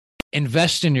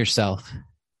invest in yourself.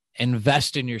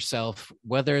 Invest in yourself,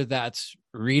 whether that's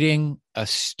reading a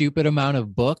stupid amount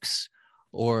of books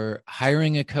or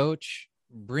hiring a coach,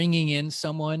 bringing in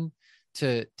someone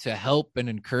to help and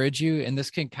encourage you. And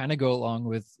this can kind of go along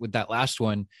with that last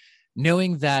one,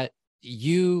 knowing that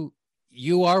you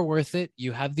are worth it.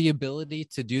 You have the ability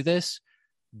to do this,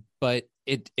 but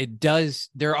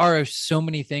there are so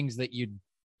many things that you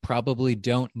probably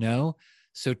don't know.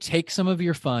 So take some of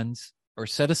your funds or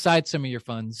set aside some of your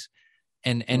funds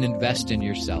and invest in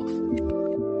yourself.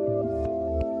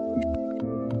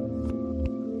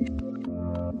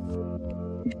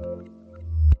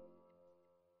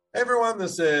 Hey everyone,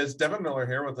 this is Devin Miller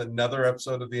here with another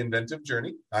episode of the Inventive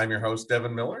Journey. I'm your host,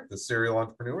 Devin Miller, the serial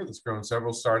entrepreneur that's grown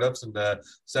several startups into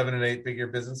 7- and 8-figure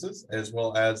businesses, as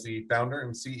well as the founder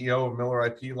and CEO of Miller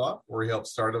IP Law, where he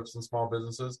helps startups and small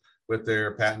businesses with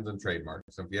their patents and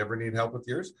trademarks. So if you ever need help with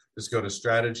yours, just go to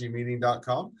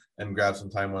strategymeeting.com and grab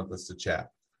some time with us to chat.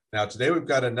 Now, today we've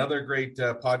got another great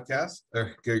guest on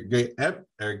the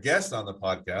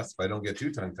podcast, if I don't get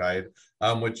too tongue-tied,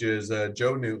 which is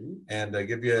Joe Newton. And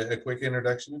give you a quick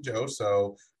introduction to Joe.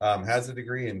 So has a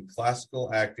degree in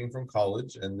classical acting from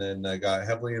college, and then got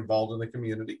heavily involved in the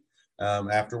community.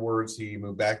 Afterwards, he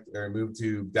moved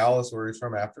to Dallas, where he's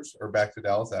from back to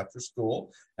Dallas after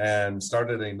school, and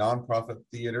started a nonprofit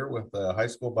theater with a high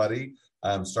school buddy.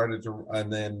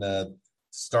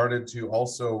 Started to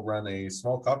also run a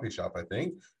small coffee shop, I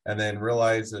think, and then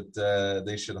realized that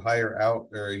they should hire out,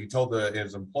 or he told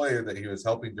his employer that he was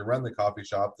helping to run the coffee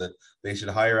shop that they should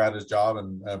hire out his job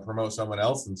and promote someone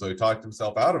else. And so he talked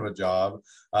himself out of a job,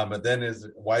 but then his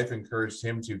wife encouraged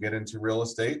him to get into real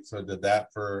estate. So did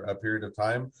that for a period of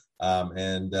time,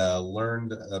 and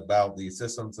learned about the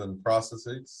systems and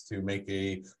processes to make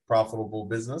a profitable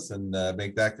business and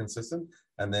make that consistent.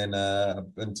 And then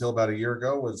until about a year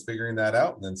ago was figuring that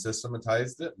out and then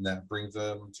systematized it. And that brings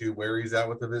him to where he's at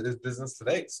with his business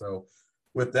today. So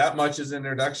with that much as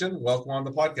introduction, welcome on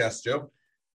the podcast, Joe.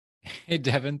 Hey,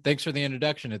 Devin, thanks for the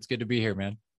introduction. It's good to be here,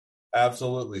 man.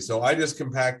 Absolutely. So I just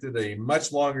compacted a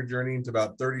much longer journey into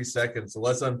about 30 seconds. So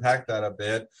let's unpack that a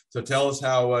bit. So tell us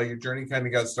how your journey kind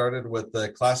of got started with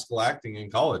classical acting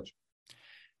in college.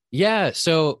 Yeah.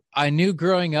 So I knew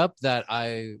growing up that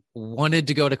I wanted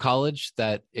to go to college,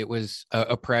 that it was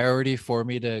a priority for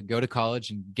me to go to college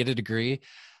and get a degree.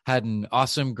 Had an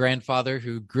awesome grandfather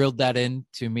who grilled that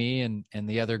into me and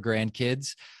the other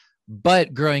grandkids.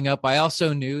 But growing up, I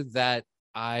also knew that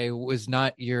I was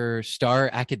not your star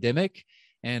academic.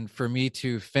 And for me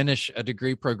to finish a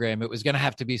degree program, it was going to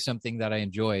have to be something that I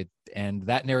enjoyed. And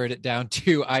that narrowed it down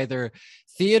to either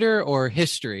theater or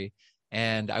history.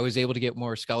 And I was able to get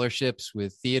more scholarships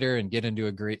with theater and get into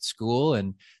a great school.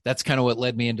 And that's kind of what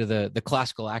led me into the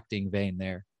classical acting vein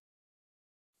there.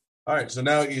 All right. So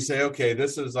now you say, okay, I'm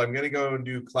going to go and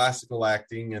do classical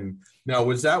acting. And now,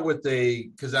 was that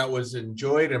because that was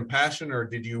enjoyed and passion, or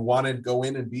did you want to go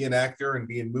in and be an actor and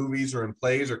be in movies or in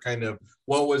plays, or kind of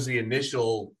what was the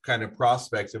initial kind of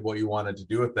prospects of what you wanted to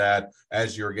do with that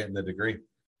as you were getting the degree?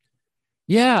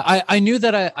 Yeah, I knew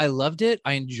that I loved it.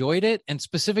 I enjoyed it, and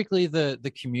specifically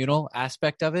the communal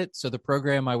aspect of it. So the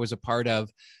program I was a part of,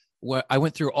 I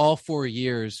went through all 4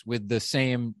 years with the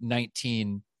same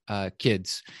 19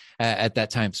 kids at that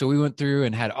time. So we went through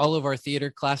and had all of our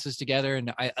theater classes together,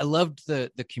 and I loved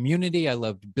the community. I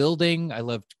loved building. I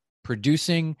loved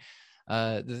producing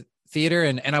the theater,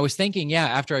 and I was thinking,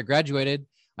 after I graduated,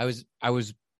 I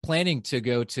was planning to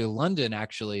go to London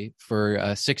actually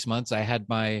for 6 months. I had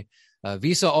my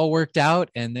visa all worked out,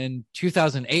 and then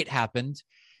 2008 happened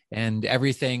and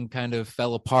everything kind of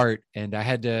fell apart, and I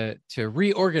had to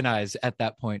reorganize at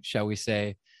that point, shall we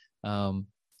say.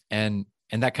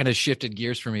 And that kind of shifted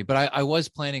gears for me, but I was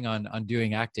planning on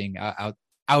doing acting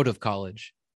out of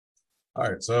college. All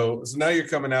right. So now you're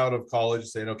coming out of college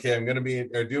saying, okay, I'm going to be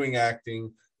doing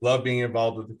acting, love being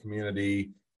involved with the community.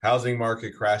 Housing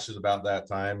market crashes about that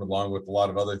time, along with a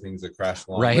lot of other things that crashed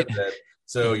along with it.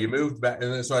 So you moved back.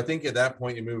 And so I think at that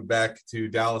point you moved back to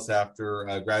Dallas after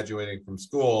graduating from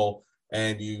school,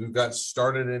 and you got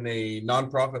started in a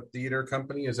nonprofit theater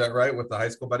company. Is that right? With the high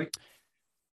school buddy?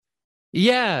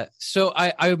 Yeah. So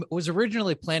I was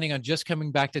originally planning on just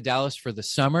coming back to Dallas for the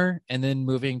summer and then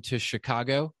moving to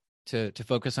Chicago to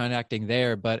focus on acting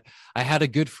there. But I had a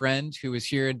good friend who was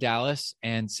here in Dallas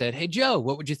and said, "Hey, Joe,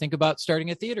 what would you think about starting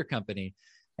a theater company?"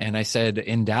 And I said,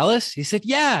 "In Dallas?" He said,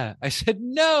 "Yeah." I said,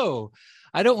 "No,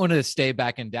 I don't want to stay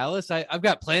back in Dallas. I've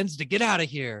got plans to get out of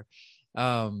here."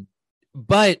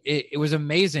 but it was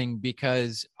amazing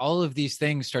because all of these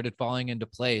things started falling into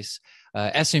place.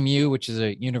 SMU, which is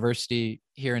a university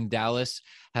here in Dallas,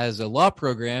 has a law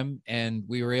program, and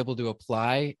we were able to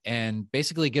apply and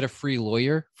basically get a free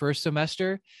lawyer for a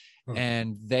semester. Hmm.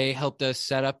 And they helped us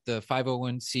set up the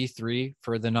 501c3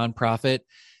 for the nonprofit.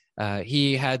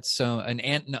 He had an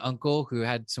aunt and uncle who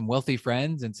had some wealthy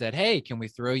friends and said, "Hey, can we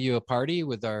throw you a party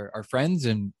with our friends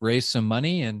and raise some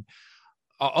money?" And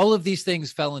all of these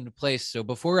things fell into place. So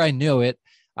before I knew it,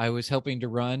 I was helping to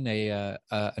run a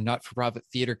not-for-profit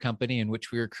theater company in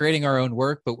which we were creating our own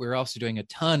work, but we were also doing a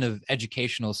ton of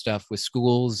educational stuff with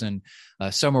schools and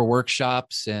summer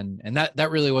workshops, and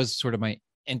that really was sort of my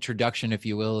introduction, if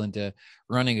you will, into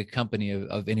running a company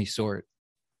of any sort.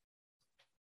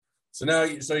 So now,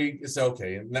 so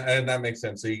okay, and that makes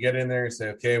sense. So you get in there and say,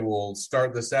 okay, we'll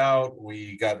start this out.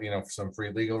 We got, some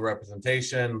free legal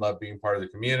representation. Love being part of the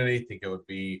community. Think it would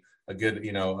be a good,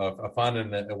 a fun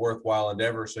and a worthwhile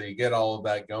endeavor. So you get all of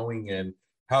that going. And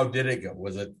how did it go?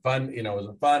 Was it fun? Was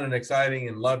it fun and exciting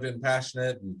and loved it and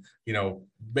passionate and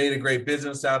made a great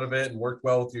business out of it and worked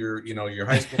well with your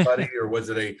high school buddy, or was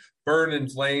it a burn in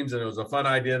flames and it was a fun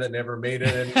idea that never made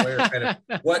it anywhere? Kind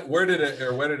of where did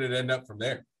it end up from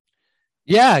there?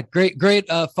 Yeah, great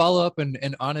follow up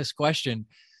and honest question.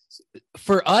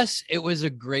 For us, it was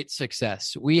a great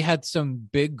success. We had some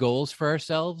big goals for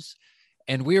ourselves,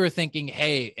 and we were thinking,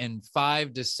 hey, in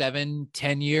 5 to 7,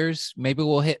 10 years, maybe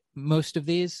we'll hit most of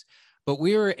these. But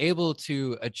we were able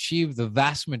to achieve the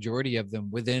vast majority of them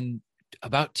within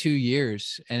about 2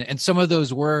 years. And some of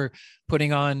those were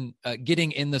putting on,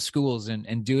 getting in the schools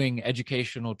and doing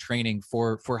educational training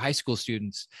for high school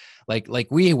students, like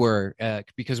we were,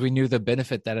 because we knew the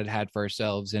benefit that it had for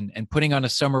ourselves, and putting on a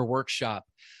summer workshop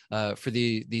for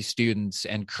these students,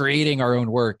 and creating our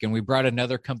own work. And we brought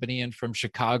another company in from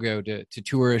Chicago to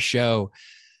tour a show.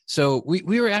 So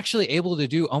we were actually able to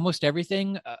do almost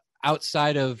everything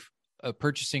outside of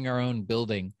purchasing our own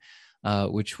building,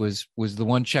 which was the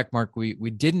one check mark we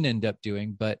didn't end up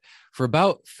doing. But for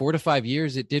about 4 to 5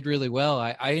 years, it did really well.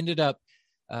 I ended up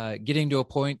getting to a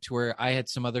point to where I had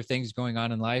some other things going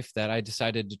on in life that I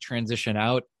decided to transition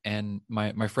out. And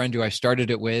my friend who I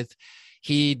started it with,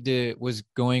 he was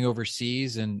going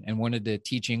overseas and wanted to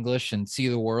teach English and see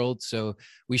the world. So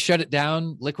we shut it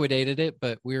down, liquidated it,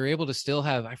 but we were able to still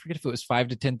have, I forget if it was $5,000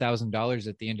 to $10,000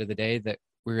 at the end of the day, that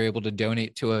we were able to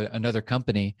donate to another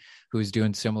company who's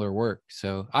doing similar work.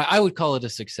 So I would call it a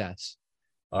success.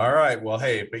 All right. Well,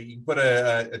 hey, but you put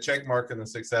a check mark in the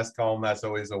success column. That's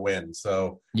always a win.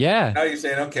 So Yeah. now you're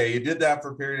saying, okay, you did that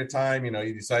for a period of time.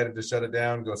 You decided to shut it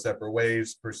down, go separate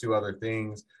ways, pursue other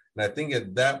things. And I think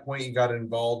at that point you got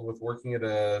involved with working at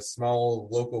a small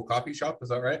local coffee shop. Is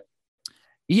that right?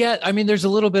 Yeah. I mean, there's a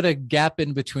little bit of gap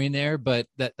in between there, but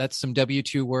that's some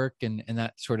W-2 work and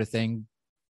that sort of thing.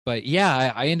 But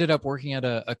yeah, I ended up working at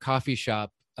a coffee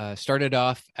shop. Started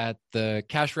off at the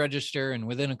cash register, and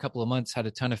within a couple of months had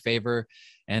a ton of favor.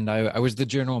 And I was the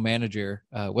general manager.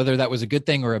 Whether that was a good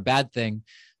thing or a bad thing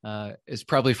is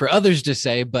probably for others to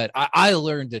say. But I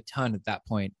learned a ton at that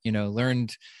point.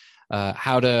 Learned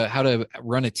how to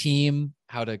run a team,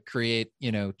 how to create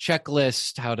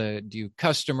checklists, how to do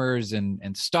customers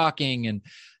and stocking, and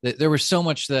there was so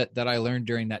much that I learned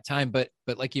during that time. But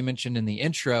like you mentioned in the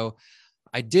intro,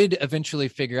 I did eventually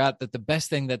figure out that the best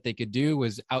thing that they could do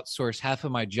was outsource half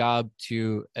of my job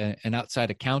to an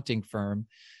outside accounting firm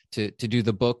to do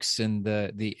the books and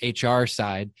the HR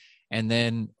side. And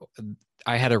then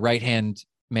I had a right-hand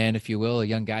man, if you will, a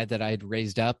young guy that I had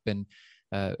raised up, and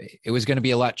it was going to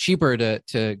be a lot cheaper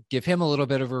to give him a little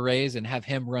bit of a raise and have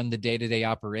him run the day-to-day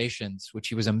operations, which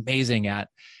he was amazing at,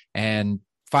 and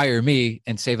fire me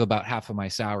and save about half of my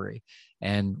salary.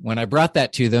 And when I brought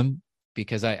that to them,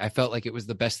 because I felt like it was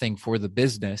the best thing for the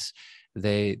business,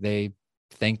 they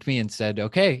thanked me and said,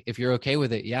 okay, if you're okay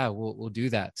with it, yeah, we'll do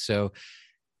that. So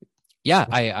yeah,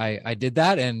 I did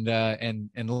that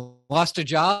and lost a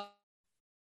job.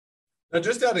 Now,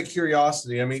 just out of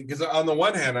curiosity, I mean, because on the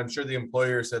one hand, I'm sure the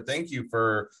employer said thank you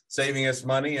for saving us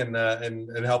money and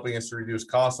helping us to reduce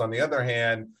costs. On the other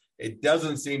hand, it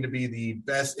doesn't seem to be the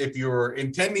best if you're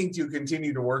intending to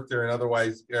continue to work there and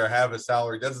otherwise have a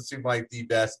salary. It doesn't seem like the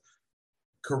best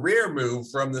career move,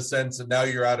 from the sense that now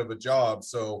you're out of a job.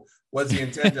 So was the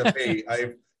intent of, hey,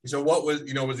 what was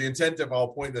the intent of, I'll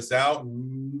point this out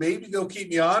and maybe they'll keep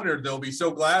me on, or they'll be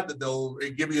so glad that they'll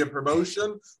give me a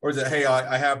promotion? Or is it, hey,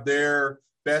 I have their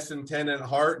best intent at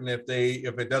heart, and if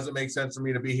it doesn't make sense for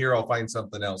me to be here, I'll find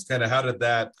something else? Kind of, how did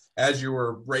that, as you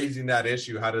were raising that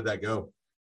issue, how did that go?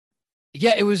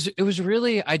 Yeah, it was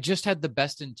really, I just had the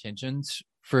best intentions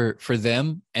for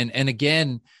them. And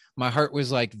again, my heart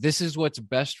was like, this is what's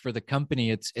best for the company.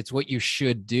 It's what you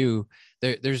should do.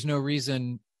 There's no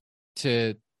reason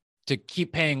to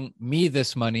keep paying me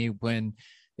this money when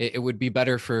it would be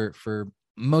better for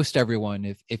most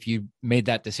everyone if you made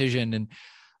that decision. And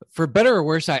for better or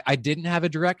worse, I didn't have a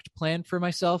direct plan for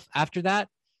myself after that.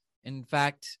 In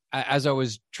fact, as I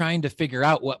was trying to figure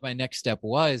out what my next step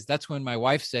was, that's when my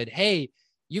wife said, "Hey,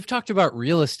 you've talked about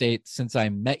real estate since I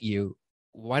met you.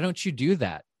 Why don't you do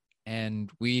that?" And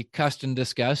we cussed and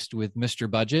discussed with Mr.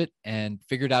 Budget and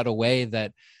figured out a way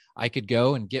that I could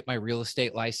go and get my real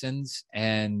estate license.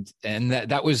 And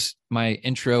that was my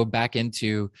intro back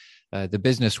into the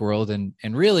business world. And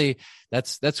really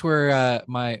that's where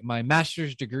my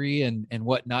master's degree and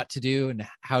what not to do and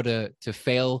how to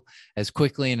fail as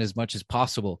quickly and as much as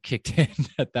possible kicked in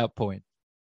at that point.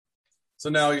 So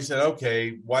now you said,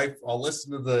 okay, wife, I'll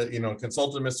listen to the,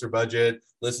 consult with Mr. Budget,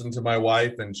 listen to my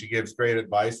wife, and she gives great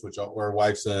advice, which our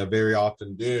wives very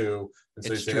often do. And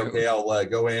so It's you say, true. okay, I'll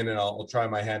go in and I'll try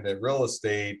my hand at real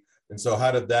estate. And so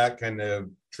how did that kind of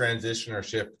transition or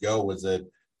shift go? Was it,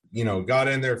 got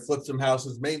in there, flipped some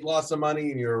houses, made lots of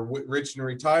money, and you're rich and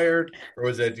retired? Or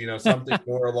was it, something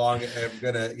more along,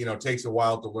 takes a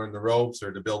while to learn the ropes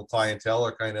or to build clientele,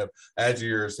 or kind of as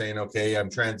you're saying, okay, I'm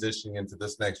transitioning into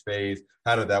this next phase?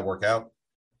 How did that work out?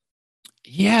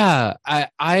 Yeah,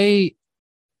 I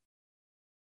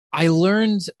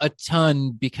learned a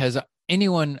ton because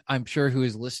anyone I'm sure who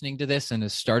is listening to this and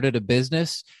has started a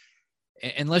business,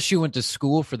 unless you went to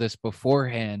school for this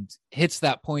beforehand, hits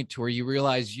that point to where you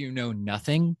realize you know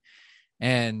nothing.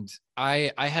 And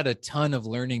I had a ton of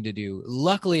learning to do.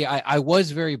 Luckily, I was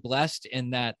very blessed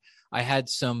in that I had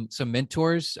some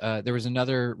mentors. There was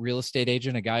another real estate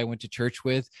agent, a guy I went to church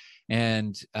with,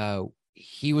 and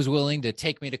he was willing to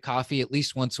take me to coffee at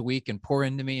least once a week and pour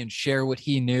into me and share what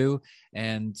he knew.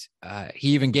 And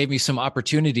he even gave me some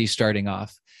opportunities starting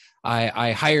off.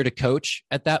 I hired a coach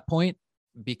at that point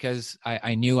because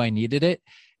I knew I needed it,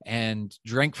 and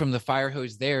drank from the fire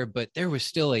hose there. But there was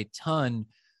still a ton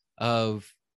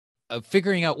of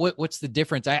figuring out what's the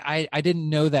difference. I didn't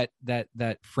know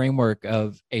that framework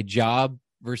of a job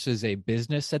versus a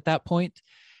business at that point.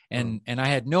 And I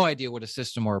had no idea what a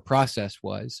system or a process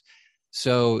was.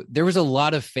 So there was a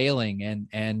lot of failing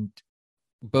and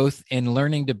both in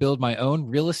learning to build my own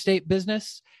real estate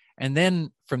business. And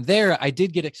then from there, I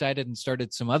did get excited and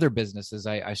started some other businesses.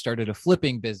 I started a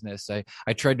flipping business.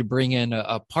 I tried to bring in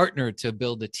a partner to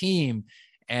build a team,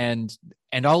 and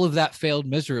all of that failed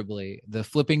miserably. The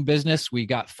flipping business, we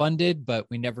got funded, but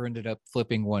we never ended up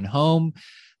flipping one home.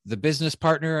 The business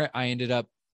partner, I ended up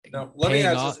Now, let me paying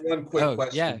ask off. just one quick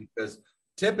question, Yeah. because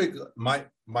typically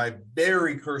my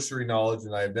very cursory knowledge,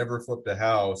 and I've never flipped a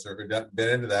house or been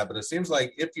into that, but it seems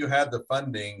like if you had the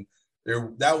funding,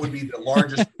 that would be the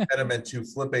largest impediment to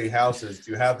flip a house, is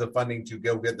to have the funding to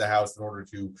go get the house in order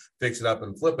to fix it up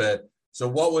and flip it. So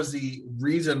what was the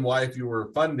reason why, if you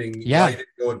were funding, why you didn't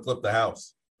go and flip the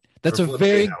house? That's a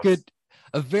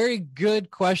very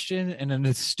good question and an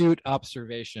astute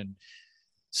observation.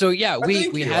 So yeah,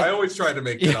 we had. I always try to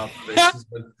make good observations.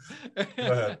 But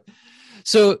go ahead.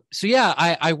 So yeah,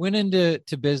 I went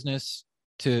into business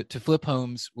to flip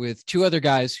homes with two other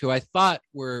guys who I thought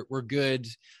were good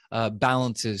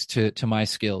balances to my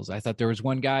skills. I thought there was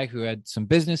one guy who had some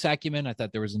business acumen. I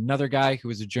thought there was another guy who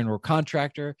was a general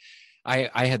contractor.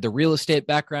 I had the real estate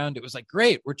background. It was like,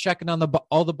 great, we're checking on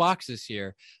all the boxes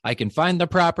here. I can find the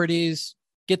properties,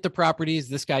 get the properties.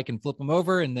 This guy can flip them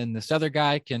over, and then this other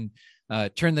guy can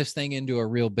turn this thing into a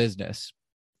real business.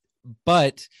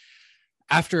 But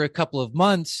after a couple of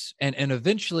months, and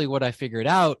eventually what I figured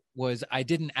out was I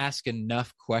didn't ask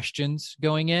enough questions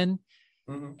going in.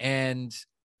 Mm-hmm. And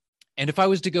if I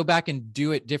was to go back and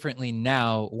do it differently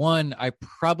now, one, I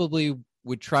probably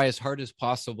would try as hard as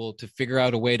possible to figure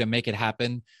out a way to make it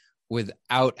happen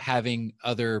without having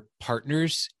other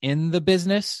partners in the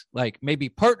business, like maybe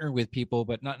partner with people,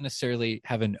 but not necessarily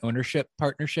have an ownership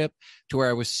partnership to where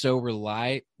I was so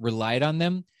relied on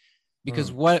them.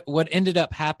 Because what ended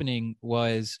up happening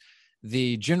was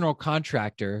the general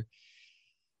contractor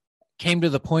came to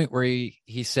the point where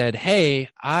he said, hey,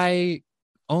 I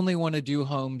only want to do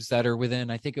homes that are within,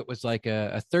 I think it was like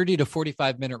a 30 to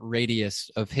 45 minute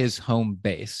radius of his home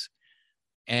base.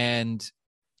 And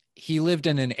he lived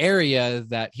in an area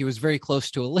that he was very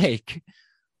close to a lake,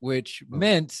 which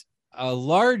meant a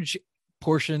large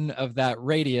portion of that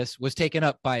radius was taken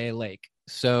up by a lake.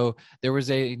 So there was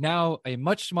now a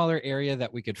much smaller area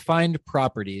that we could find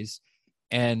properties.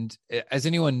 And as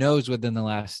anyone knows, within the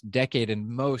last decade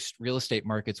in most real estate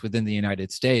markets within the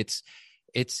United States,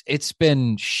 it's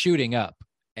been shooting up.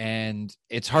 and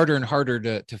it's harder and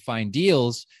harder to find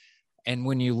deals. And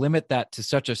when you limit that to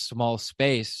such a small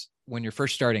space, when you're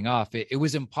first starting off, it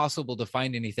was impossible to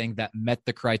find anything that met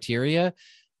the criteria,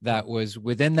 that was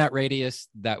within that radius,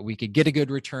 that we could get a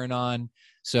good return on.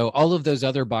 So all of those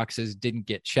other boxes didn't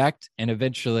get checked. And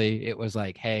eventually it was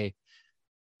like, hey,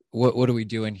 what are we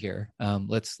doing here?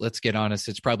 Let's get honest.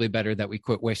 It's probably better that we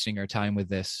quit wasting our time with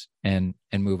this and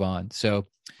move on. So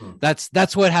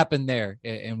that's what happened there,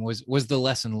 and was the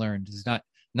lesson learned, is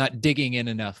not digging in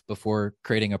enough before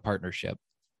creating a partnership.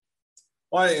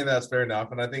 Well, and that's fair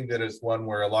enough. And I think that it's one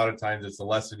where a lot of times it's a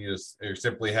lesson you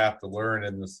simply have to learn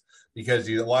in this, because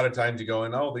a lot of times you go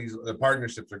in, oh, the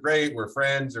partnerships are great, we're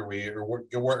friends, or we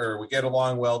get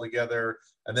along well together.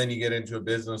 And then you get into a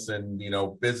business, and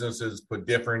businesses put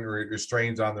different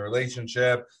restraints on the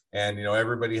relationship, and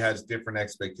everybody has different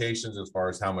expectations as far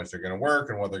as how much they're going to work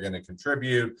and what they're going to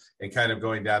contribute, and kind of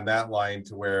going down that line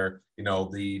to where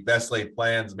the best laid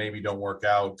plans maybe don't work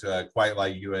out quite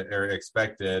like you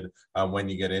expected when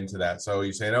you get into that. So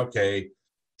you're saying, okay,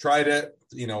 tried it,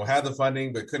 had the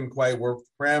funding, but couldn't quite work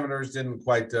the parameters, didn't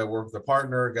quite work with the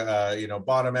partner,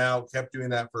 bottom out, kept doing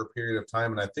that for a period of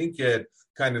time. And I think it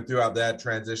kind of throughout that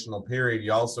transitional period,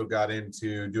 you also got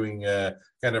into doing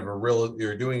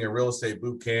you're doing a real estate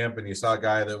boot camp, and you saw a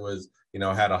guy that was,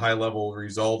 had a high level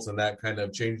results, and that kind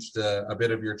of changed a bit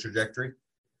of your trajectory.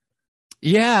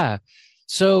 Yeah.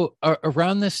 So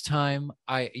around this time,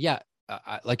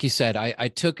 like you said, I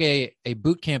took a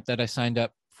boot camp that I signed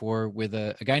up for with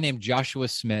a guy named Joshua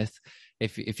Smith.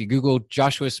 If you Google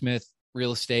Joshua Smith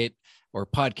real estate or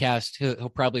podcast, he'll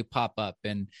probably pop up.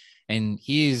 And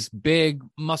he's big,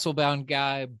 muscle bound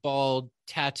guy, bald,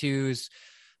 tattoos,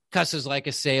 cusses like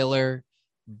a sailor.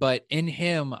 But in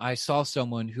him, I saw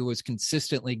someone who was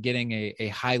consistently getting a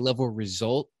high level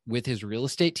result with his real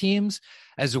estate teams,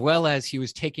 as well as he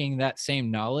was taking that same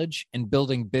knowledge and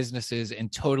building businesses in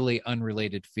totally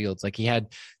unrelated fields. Like he had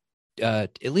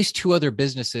at least two other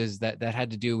businesses that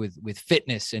had to do with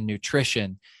fitness and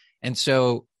nutrition. And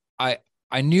so I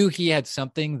knew he had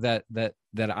something that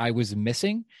I was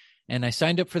missing. And I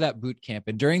signed up for that boot camp.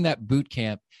 And during that boot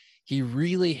camp, he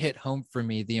really hit home for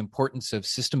me the importance of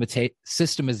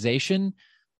systemization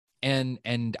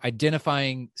and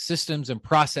identifying systems and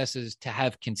processes to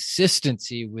have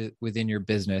consistency within your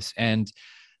business. And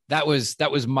that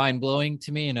was mind blowing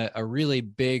to me, and a really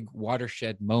big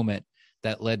watershed moment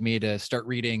that led me to start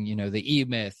reading, the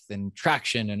E-Myth and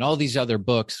Traction and all these other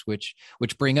books, which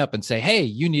bring up and say, hey,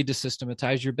 you need to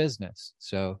systematize your business.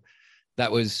 So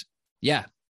that was, yeah.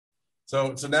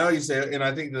 So now you say, and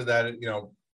I think that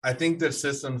I think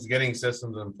that getting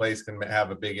systems in place can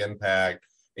have a big impact.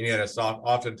 And yet it's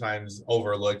oftentimes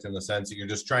overlooked in the sense that you're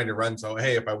just trying to run. So,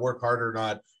 hey, if I work harder,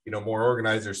 not, more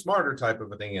organized or smarter type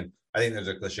of a thing. And I think there's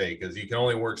a cliche, because you can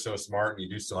only work so smart, and you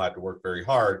do still have to work very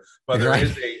hard. But there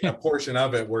is a portion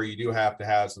of it where you do have to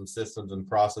have some systems and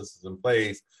processes in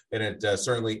place. And it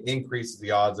certainly increases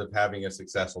the odds of having a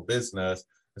successful business.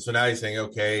 And so now you're saying,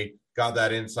 okay, got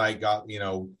that insight, got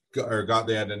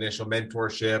that initial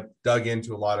mentorship, dug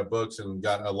into a lot of books and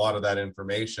got a lot of that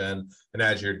information. And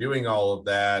as you're doing all of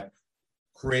that,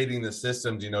 creating the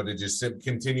systems, did you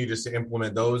continue just to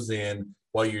implement those in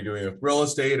while you're doing with real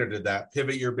estate, or did that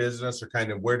pivot your business, or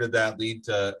kind of where did that lead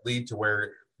to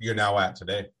where you're now at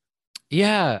today?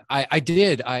 Yeah, I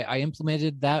did. I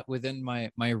implemented that within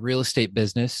my real estate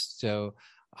business. So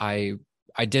I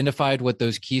identified what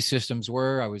those key systems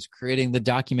were. I was creating the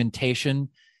documentation.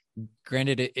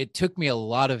 Granted, it took me a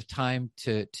lot of time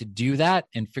to do that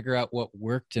and figure out what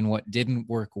worked and what didn't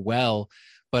work well.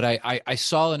 But I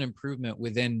saw an improvement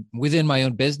within my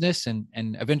own business, and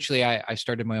eventually I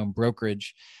started my own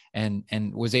brokerage and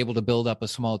was able to build up a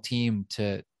small team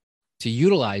to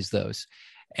utilize those.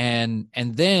 And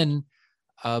then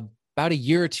about a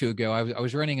year or two ago, I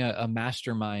was running a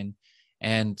mastermind,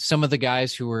 and some of the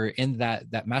guys who were in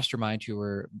that mastermind, who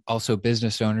were also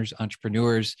business owners,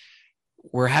 entrepreneurs,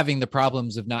 were having the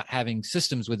problems of not having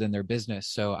systems within their business.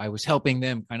 So I was helping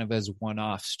them kind of as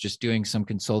one-offs, just doing some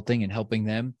consulting and helping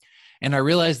them. And I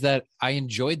realized that I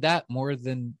enjoyed that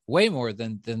way more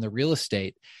than the real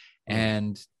estate.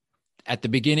 And at the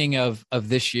beginning of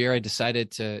this year, I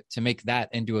decided to make that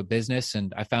into a business.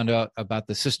 And I found out about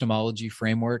the systemology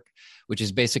framework, which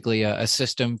is basically a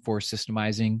system for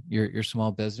systemizing your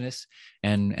small business.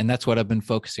 And that's what I've been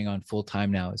focusing on full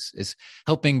time now, is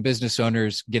helping business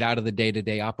owners get out of the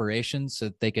day-to-day operations so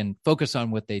that they can focus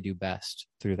on what they do best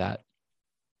through that.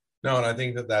 No, and I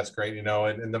think that's great, and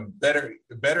the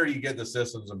better you get the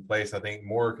systems in place, I think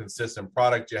more consistent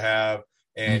product you have,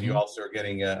 and you also are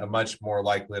getting a much more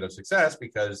likelihood of success,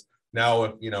 because now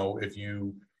if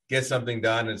you get something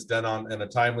done. It's done in a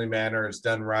timely manner. It's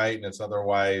done right, and it's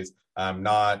otherwise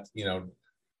not,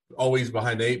 always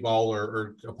behind the eight ball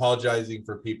or apologizing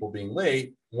for people being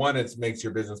late. One, it makes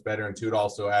your business better, and two, it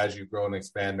also, as you grow and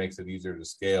expand, makes it easier to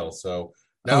scale. So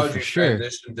Oh, now as for you sure.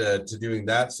 transition to doing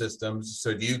that systems,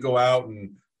 so do you go out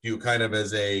and do you kind of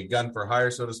as a gun for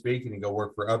hire, so to speak, and you go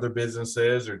work for other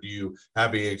businesses, or do you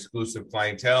have a exclusive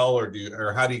clientele,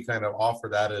 or how do you kind of offer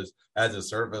that as a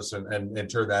service and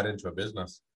turn that into a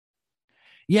business?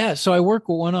 Yeah, so I work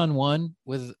one-on-one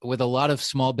with a lot of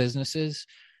small businesses.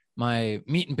 My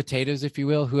meat and potatoes, if you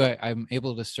will, who I'm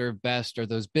able to serve best are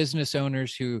those business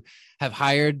owners who have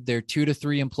hired their 2 to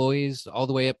 3 employees, all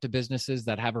the way up to businesses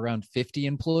that have around 50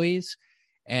 employees,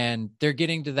 and they're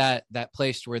getting to that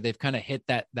place where they've kind of hit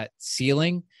that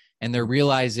ceiling, and they're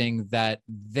realizing that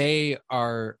they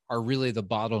are really the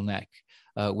bottleneck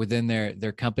within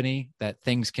their company. That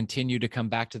things continue to come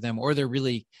back to them, or they're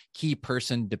really key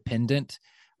person dependent.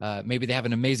 Maybe they have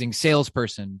an amazing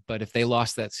salesperson, but if they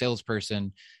lost that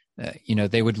salesperson,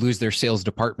 they would lose their sales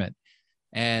department.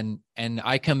 And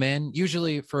I come in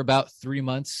usually for about 3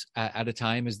 months at a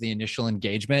time as the initial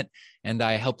engagement, and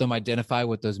I help them identify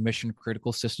what those mission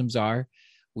critical systems are.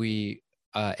 We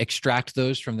extract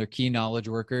those from their key knowledge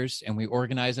workers, and we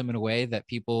organize them in a way that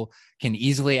people can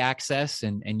easily access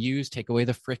and use, take away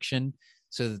the friction,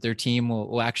 so that their team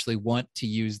will actually want to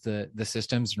use the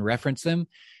systems and reference them.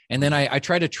 And then I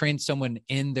try to train someone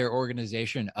in their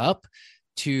organization up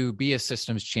to be a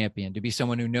systems champion, to be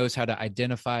someone who knows how to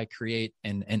identify, create,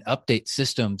 and update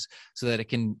systems so that it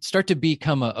can start to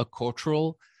become a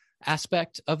cultural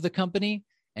aspect of the company,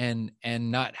 and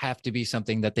not have to be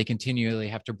something that they continually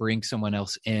have to bring someone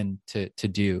else in to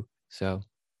do. So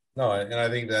No, and I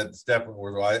think that's definitely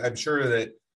worthwhile. I'm sure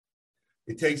that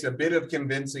it takes a bit of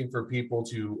convincing for people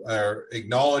to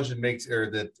acknowledge and make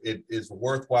or that it is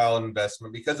worthwhile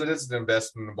investment, because it is an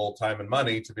investment in both time and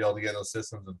money to be able to get those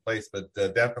systems in place. But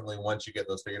definitely once you get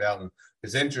those figured out, and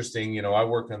it's interesting, I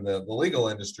work in the legal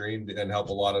industry and help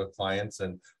a lot of clients,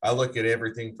 and I look at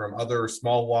everything from other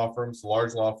small law firms to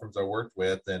large law firms I worked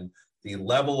with, and the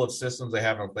level of systems they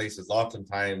have in place is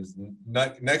oftentimes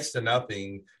next to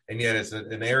nothing, and yet it's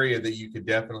an area that you could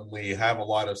definitely have a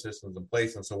lot of systems in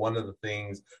place. And so one of the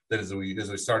things that as we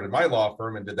started my law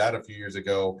firm and did that a few years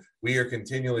ago, we are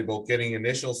continually both getting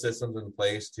initial systems in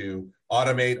place to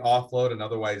automate, offload, and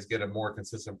otherwise get a more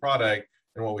consistent product.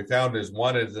 And what we found is,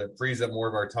 one is that frees up more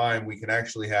of our time. We can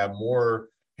actually have more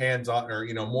hands-on, or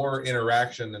more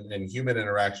interaction and human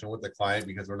interaction with the client,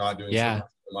 because we're not doing so yeah, much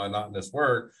monotonous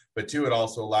work. But two, it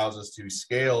also allows us to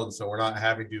scale, and so we're not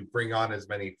having to bring on as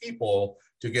many people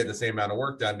to get the same amount of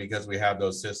work done, because we have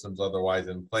those systems otherwise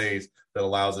in place that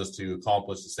allows us to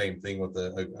accomplish the same thing with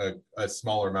a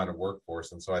smaller amount of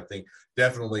workforce. And so I think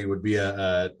definitely would be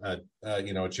a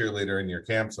cheerleader in your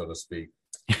camp, so to speak.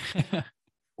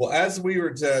 Well, as we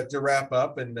were to wrap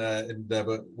up, but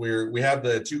we have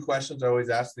the 2 questions I always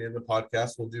ask at the end of the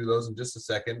podcast. We'll do those in just a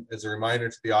second. As a reminder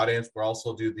to the audience, we'll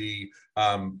also do the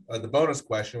bonus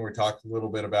question. We're talking a little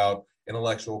bit about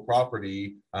intellectual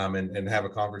property, and have a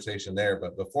conversation there.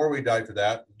 But before we dive to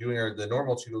that, doing the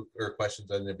normal 2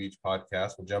 questions on the Beach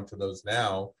podcast, we'll jump to those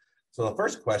now. So the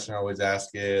first question I always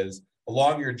ask is,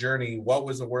 along your journey, what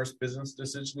was the worst business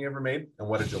decision you ever made, and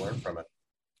what did you learn from it?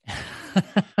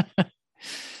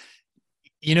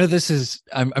 This is,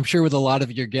 I'm sure with a lot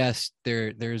of your guests,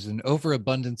 there's an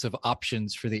overabundance of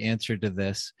options for the answer to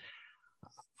this.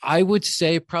 I would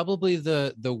say probably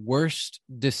the worst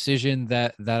decision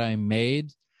that I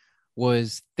made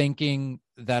was thinking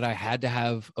that I had to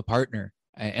have a partner.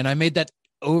 And I made that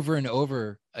over and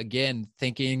over again,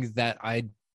 thinking that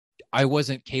I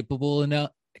wasn't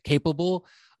capable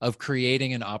of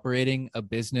creating and operating a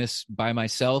business by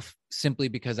myself, simply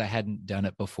because I hadn't done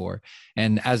it before.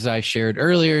 And as I shared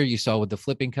earlier, you saw with the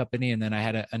flipping company, and then I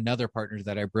had another partner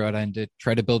that I brought in to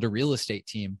try to build a real estate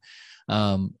team,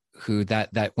 who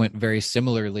that went very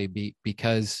similarly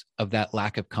because of that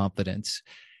lack of confidence.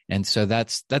 And so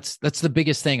that's the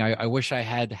biggest thing. I wish I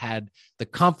had the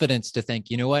confidence to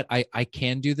think, you know what, I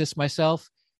can do this myself.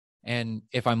 And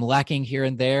if I'm lacking here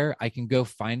and there, I can go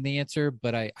find the answer,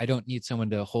 but I don't need someone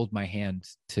to hold my hand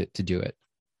to do it.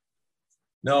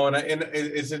 No, and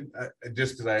it's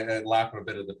just because I laugh at a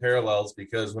bit of the parallels,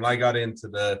 because when I got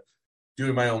into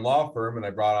doing my own law firm and I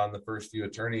brought on the first few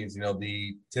attorneys,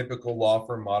 the typical law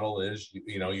firm model is,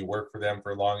 you work for them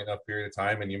for a long enough period of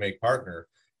time and you make partner.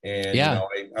 And, Yeah.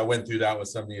 I went through that with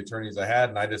some of the attorneys I had,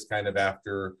 and I just kind of,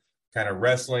 after kind of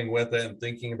wrestling with it and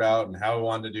thinking about and how I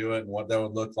wanted to do it and what that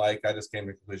would look like, I just came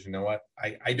to the conclusion, you know what?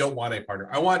 I don't want a partner.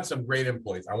 I want some great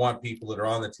employees. I want people that are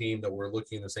on the team that we're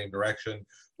looking in the same direction,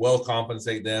 well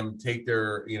compensate them, take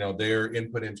their, their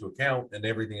input into account and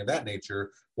everything of that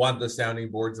nature. Want the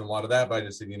sounding boards and a lot of that. But I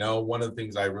just said, one of the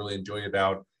things I really enjoy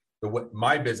about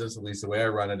my business, at least the way I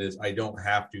run it, is I don't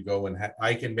have to go and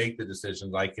I can make the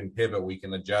decisions. I can pivot. We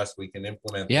can adjust. We can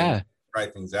implement things, Yeah. try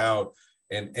things out.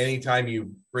 And anytime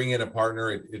you bring in a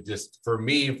partner, it just, for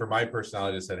me, for my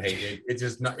personality, just said, hey, it's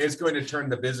just not, it's going to turn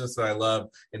the business that I love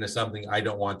into something I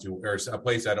don't want to, or a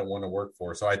place I don't want to work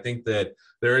for. So I think that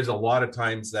there is a lot of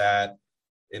times that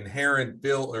inherent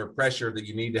feel or pressure that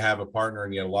you need to have a partner.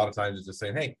 And yet a lot of times it's just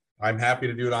saying, hey, I'm happy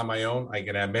to do it on my own. I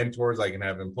can have mentors, I can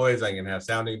have employees, I can have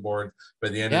sounding boards. But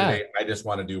at the end of the day, I just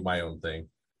want to do my own thing.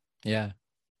 Yeah.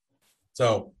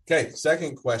 So, okay,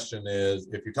 second question is,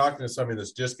 if you're talking to somebody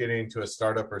that's just getting into a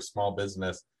startup or small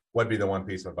business, what'd be the one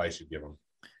piece of advice you'd give them?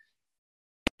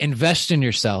 Invest in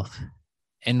yourself.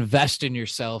 Invest in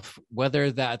yourself, whether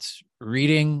that's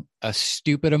reading a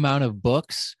stupid amount of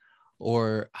books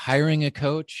or hiring a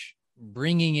coach,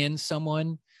 bringing in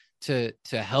someone to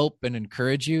help and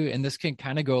encourage you. And this can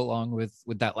kind of go along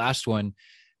with that last one,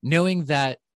 knowing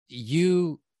that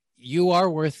you are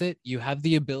worth it. You have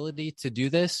the ability to do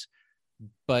this,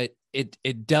 but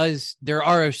there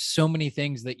are so many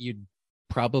things that you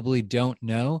probably don't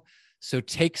know. So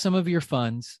take some of your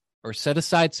funds or set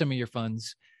aside some of your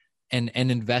funds and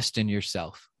invest in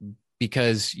yourself,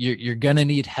 because you're going to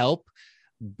need help,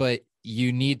 but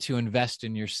you need to invest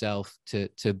in yourself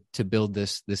to build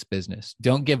this business.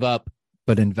 Don't give up,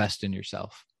 but invest in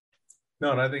yourself.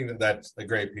 No, and I think that's a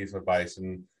great piece of advice.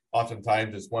 And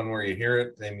oftentimes it's one where you hear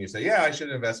it and you say, yeah, I should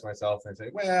invest in myself. And I say,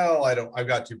 well, I've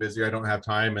got too busy. I don't have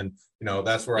time. And,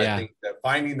 that's where I think that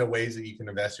finding the ways that you can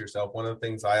invest yourself. One of the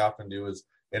things I often do is,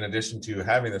 in addition to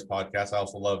having this podcast, I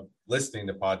also love listening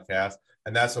to podcasts.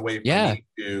 And that's a way for me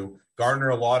to garner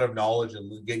a lot of knowledge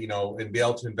and get, and be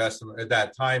able to invest at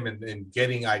that time in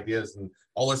getting ideas. And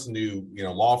I'll listen to,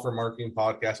 law firm marketing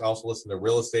podcasts. I also listen to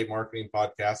real estate marketing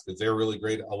podcasts because they're really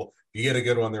great. If you get a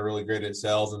good one, they're really great at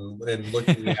sales and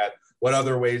looking at what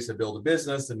other ways to build a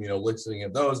business and, listening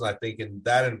at those. And I think in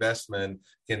that investment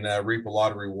can reap a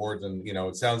lot of rewards. And,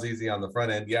 it sounds easy on the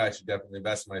front end. Yeah, I should definitely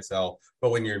invest in myself. But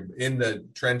when you're in the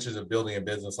trenches of building a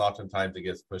business, oftentimes it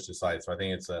gets pushed aside. So I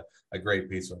think it's a great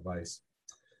piece of advice.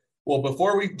 Well,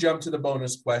 before we jump to the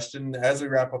bonus question, as we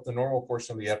wrap up the normal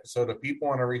portion of the episode, if people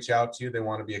want to reach out to you, they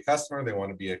want to be a customer, they want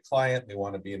to be a client, they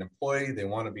want to be an employee, they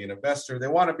want to be an investor, they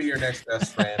want to be your next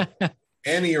best friend,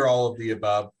 any or all of the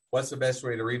above, what's the best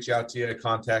way to reach out to you,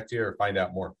 contact you, or find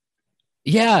out more?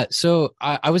 Yeah. So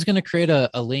I was going to create a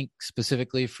link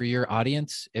specifically for your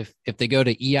audience. If they go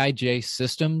to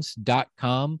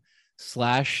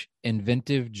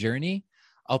eijsystems.com/inventive journey,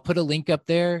 I'll put a link up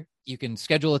there. You can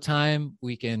schedule a time.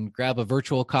 We can grab a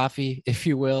virtual coffee, if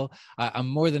you will. I'm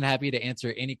more than happy to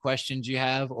answer any questions you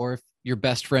have, or if your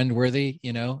best friend worthy,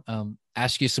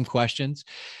 ask you some questions.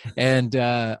 And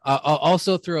I'll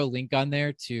also throw a link on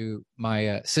there to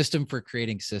my system for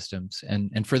creating systems.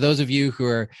 And for those of you who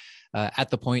are at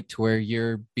the point to where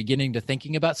you're beginning to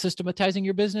thinking about systematizing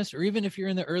your business, or even if you're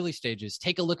in the early stages,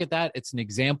 take a look at that. It's an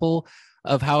example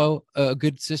of how a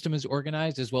good system is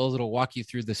organized, as well as it'll walk you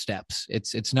through the steps.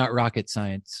 It's not rocket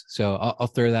science. So I'll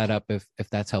throw that up if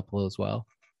that's helpful as well.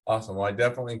 Awesome. Well, I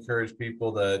definitely encourage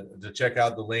people to check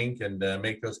out the link and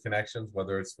make those connections,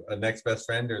 whether it's a next best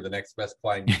friend or the next best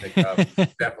client you pick up.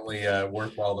 Definitely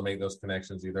worthwhile to make those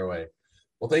connections either way.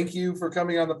 Well, thank you for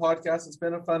coming on the podcast. It's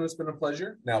been it's been a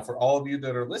pleasure. Now, for all of you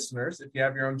that are listeners, if you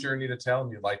have your own journey to tell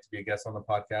and you'd like to be a guest on the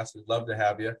podcast, we'd love to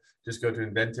have you. Just go to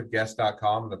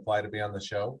inventiveguest.com and apply to be on the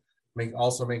show.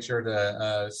 Also make sure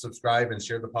to subscribe and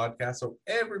share the podcast so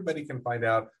everybody can find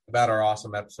out about our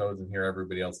awesome episodes and hear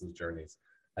everybody else's journeys.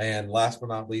 And last but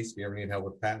not least, if you ever need help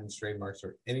with patents, trademarks,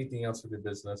 or anything else with your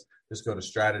business, just go to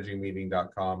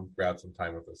strategymeeting.com, grab some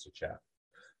time with us to chat.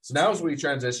 So now as we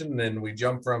transition and we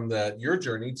jump from your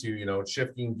journey to,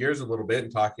 shifting gears a little bit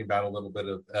and talking about a little bit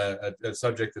of a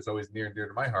subject that's always near and dear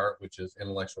to my heart, which is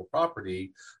intellectual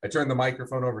property, I turn the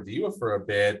microphone over to you for a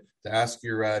bit to ask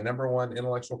your number one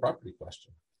intellectual property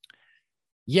question.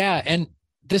 Yeah, and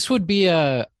this would be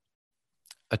a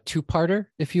two-parter,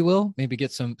 if you will, maybe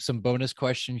get some bonus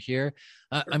question here.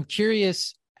 Sure. I'm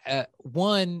curious,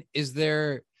 one, is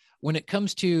there, when it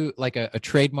comes to like a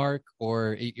trademark,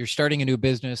 or you're starting a new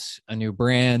business, a new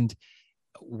brand,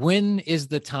 when is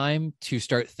the time to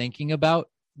start thinking about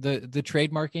the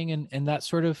trademarking and that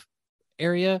sort of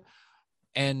area?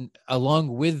 And along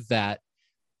with that,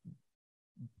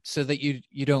 so that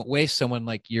you don't waste someone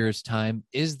like yours time,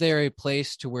 is there a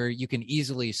place to where you can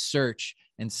easily search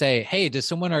and say, hey, does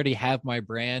someone already have my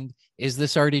brand? Is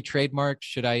this already trademarked?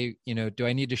 Should I, do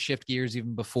I need to shift gears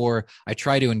even before I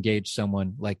try to engage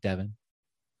someone like Devin?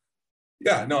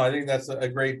 Yeah, no, I think that's a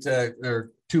great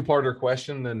or two-parter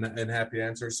question, and happy to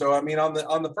answer. So, I mean, on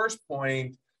the first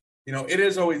point, it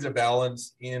is always a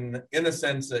balance in the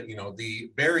sense that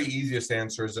the very easiest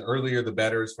answer is the earlier the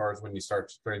better as far as when you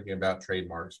start thinking about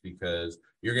trademarks, because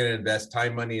you're going to invest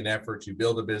time, money, and effort to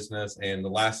build a business, and the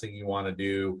last thing you want to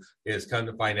do is come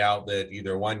to find out that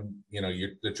either one,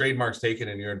 the trademark's taken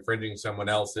and you're infringing someone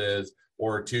else's,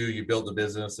 or two, you build the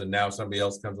business and now somebody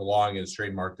else comes along and has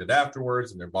trademarked it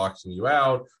afterwards and they're boxing you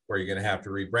out, or you're going to have to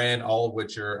rebrand, all of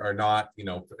which are not,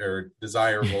 are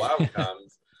desirable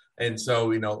outcomes. And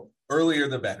so, earlier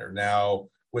the better. Now,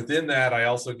 within that, I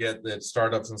also get that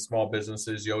startups and small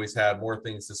businesses, you always have more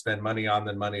things to spend money on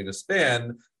than money to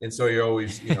spend. And so you're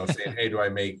always, saying, hey, do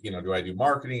I do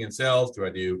marketing and sales? Do I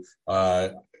do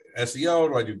SEO?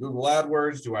 Do I do Google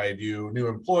AdWords? Do I do new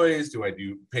employees? Do I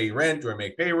do pay rent? Do I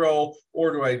make payroll?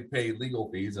 Or do I pay legal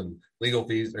fees? And legal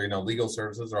fees, or legal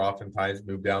services are oftentimes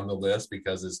moved down the list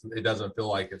because it doesn't feel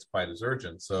like it's quite as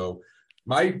urgent. So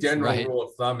my general rule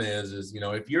of thumb is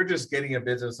if you're just getting a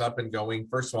business up and going,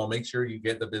 first of all, make sure you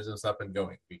get the business up and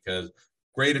going, because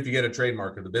great if you get a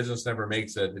trademark. If the business never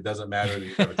makes it, it doesn't matter that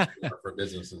you have a trademark for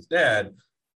business is dead.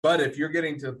 But if you're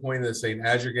getting to the point of saying,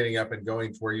 as you're getting up and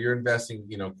going to where you're investing,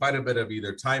 quite a bit of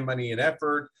either time, money, and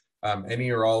effort,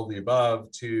 any or all of the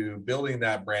above, to building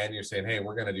that brand, you're saying, hey,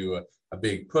 we're going to do a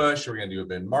big push, we're going to do a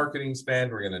big marketing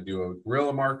spend, we're going to do a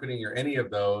guerrilla marketing or any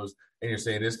of those, and you're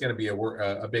saying it's going to be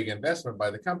a big investment by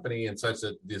the company, and such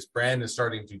that this brand is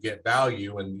starting to get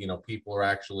value, and people are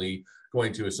actually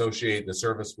going to associate the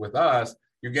service with us,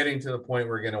 you're getting to the point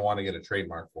where you're going to want to get a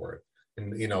trademark for it.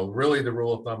 And really the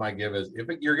rule of thumb I give is, if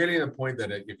you're getting to the point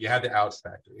that if you had to ouch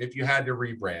factor, if you had to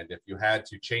rebrand, if you had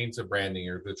to change the branding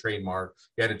or the trademark,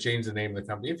 you had to change the name of the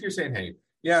company, if you're saying, hey,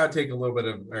 yeah, it'd take a little bit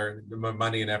of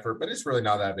money and effort, but it's really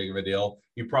not that big of a deal,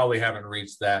 you probably haven't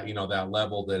reached that, that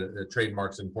level that the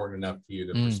trademark's important enough to you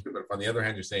to pursue. But if on the other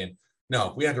hand, you're saying,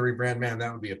 no, if we had to rebrand, man,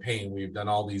 that would be a pain. We've done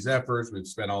all these efforts. We've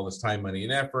spent all this time, money,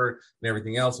 and effort and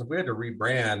everything else. If we had to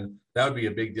rebrand, that would be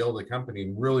a big deal to the company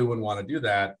and really wouldn't want to do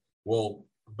that. Well,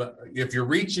 but if you're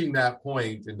reaching that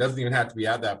point, it doesn't even have to be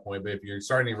at that point, but if you're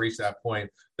starting to reach that point,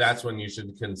 that's when you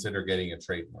should consider getting a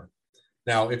trademark.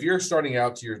 Now, if you're starting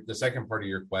out to the second part of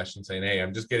your question saying, hey,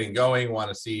 I'm just getting going, want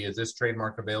to see, is this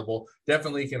trademark available?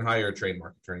 Definitely can hire a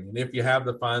trademark attorney. And if you have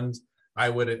the funds, I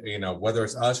would, whether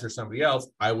it's us or somebody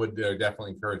else, I would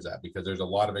definitely encourage that, because there's a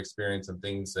lot of experience and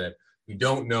things that you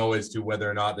don't know as to whether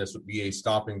or not this would be a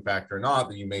stopping factor or not,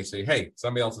 that you may say, hey,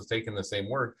 somebody else is taking the same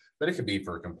work, but it could be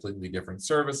for completely different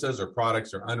services or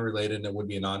products or unrelated, and it would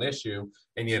be a non-issue,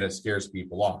 and yet it scares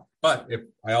people off. But if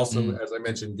I also, as I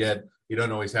mentioned, you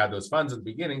don't always have those funds at the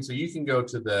beginning, so you can go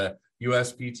to the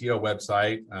USPTO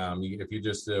website. If you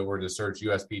just were to search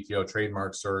USPTO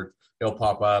trademark search, it'll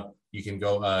pop up. You can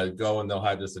go and they'll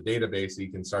have just a database that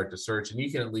you can start to search, and you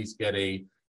can at least get a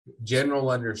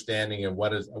general understanding of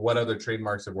what other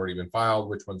trademarks have already been filed,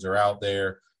 which ones are out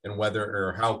there, and whether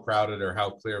or how crowded or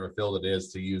how clear of a field it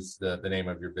is to use the name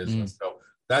of your business. So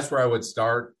that's where I would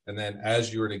start. And then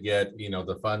as you were to get,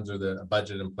 the funds or the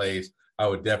budget in place, I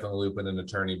would definitely loop in an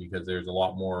attorney, because it's a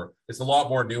lot more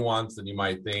nuanced than you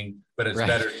might think, but it's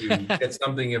better to get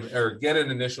something or get an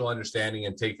initial understanding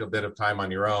and take a bit of time on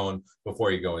your own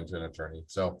before you go into an attorney.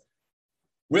 So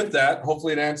with that,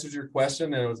 hopefully it answers your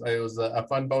question. And it was a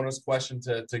fun bonus question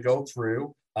to go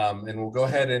through. And we'll go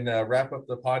ahead and wrap up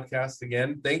the podcast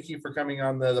again. Thank you for coming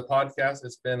on the podcast.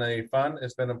 It's been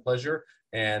it's been a pleasure,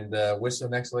 and wish the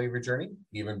next leg of your journey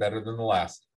even better than the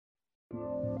last.